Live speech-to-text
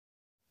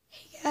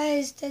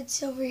Guys, Dead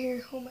Silver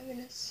here. Oh my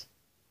goodness.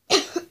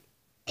 I'm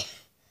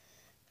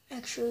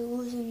actually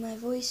losing my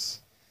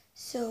voice,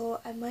 so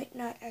I might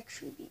not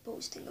actually be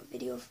posting a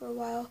video for a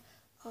while.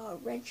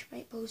 Wrench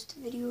might post a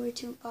video or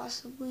two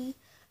possibly.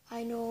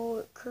 I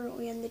know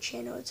currently on the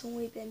channel it's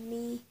only been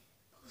me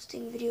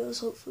posting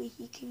videos. Hopefully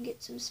he can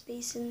get some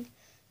space in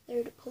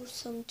there to post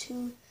some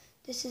too.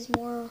 This is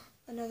more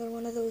another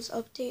one of those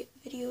update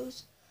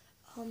videos.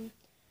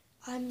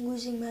 I'm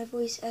losing my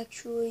voice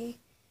actually,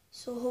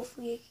 so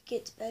hopefully it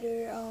gets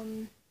better.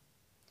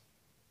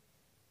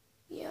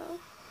 Yeah.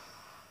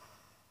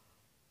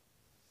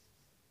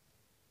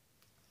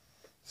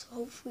 So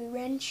hopefully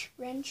Wrench,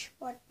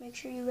 make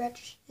sure you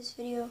watch this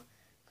video.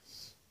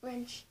 Cause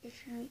Wrench,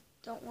 if you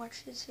don't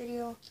watch this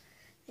video,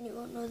 then you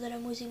won't know that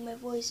I'm losing my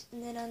voice.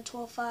 And then on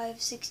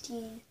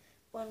 12/5/16,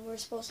 when we're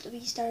supposed to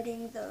be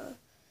starting the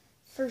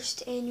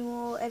first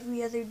annual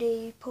every other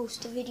day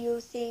post a video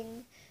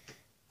thing,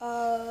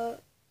 no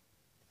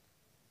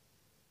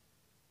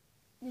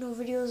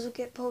videos will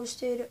get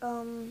posted,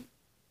 and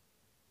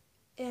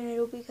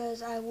it'll be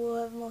because I will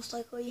have most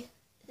likely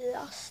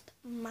lost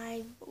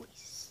my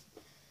voice.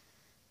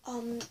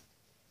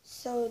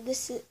 So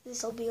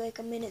this'll be like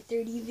a minute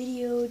 30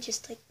 video,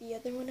 just like the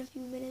other one a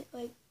few minutes,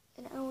 like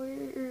an hour,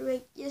 or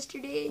like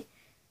yesterday.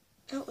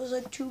 It was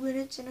like 2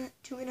 minutes and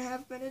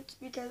 2.5 minutes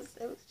because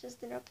it was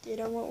just an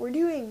update on what we're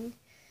doing.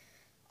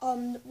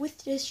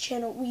 With this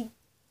channel, we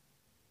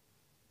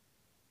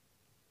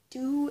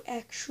do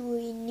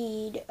actually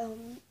need,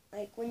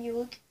 like when you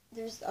look,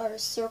 there's our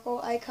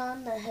circle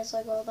icon that has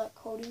like all that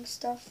coding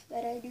stuff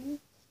that I do.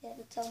 Yeah,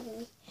 that's all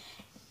me.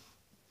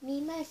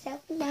 Me,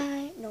 myself, and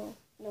I. No.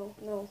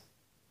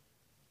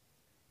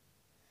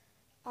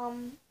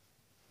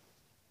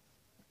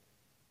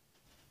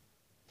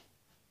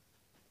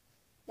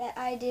 That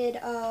I did,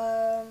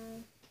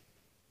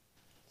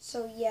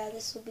 so yeah,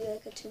 this will be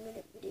like a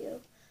 2-minute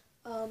video.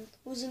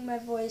 Losing my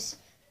voice.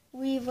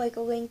 Leave like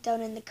a link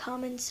down in the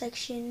comments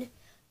section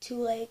to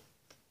like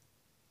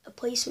a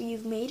place where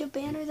you've made a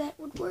banner that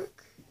would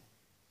work.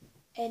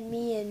 And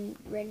me and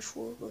Wrench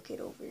will look it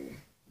over.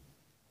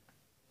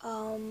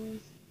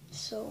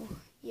 So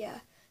yeah,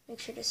 make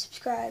sure to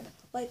subscribe.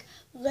 Like,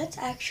 I'm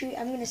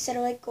gonna set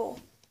a like goal.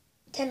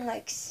 10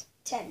 likes.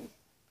 10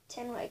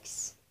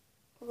 likes.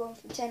 We're going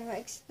for 10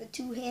 likes. The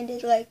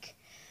two-handed like.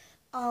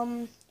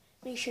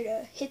 Make sure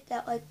to hit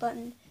that like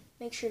button.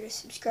 Make sure to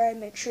subscribe.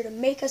 Make sure to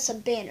make us a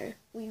banner.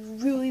 We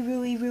really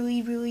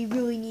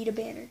need a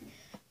banner.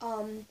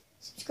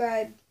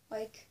 Subscribe,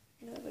 like,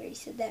 I know I already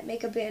said that.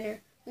 Make a banner.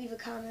 Leave a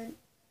comment.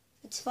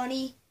 It's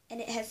funny and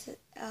it has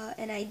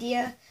an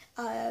idea.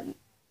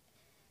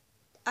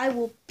 I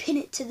will pin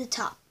it to the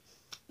top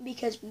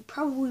because we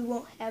probably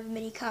won't have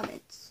many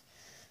comments.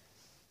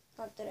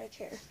 Not that I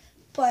care,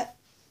 but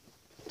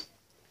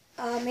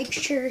make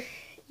sure,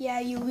 yeah,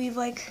 you leave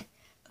like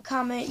a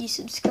comment, you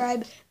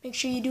subscribe, make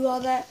sure you do all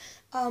that.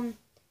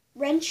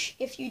 Wrench,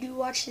 if you do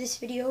watch this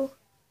video,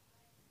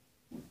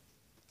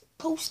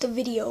 post a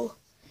video.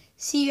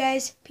 See you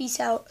guys, peace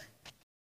out.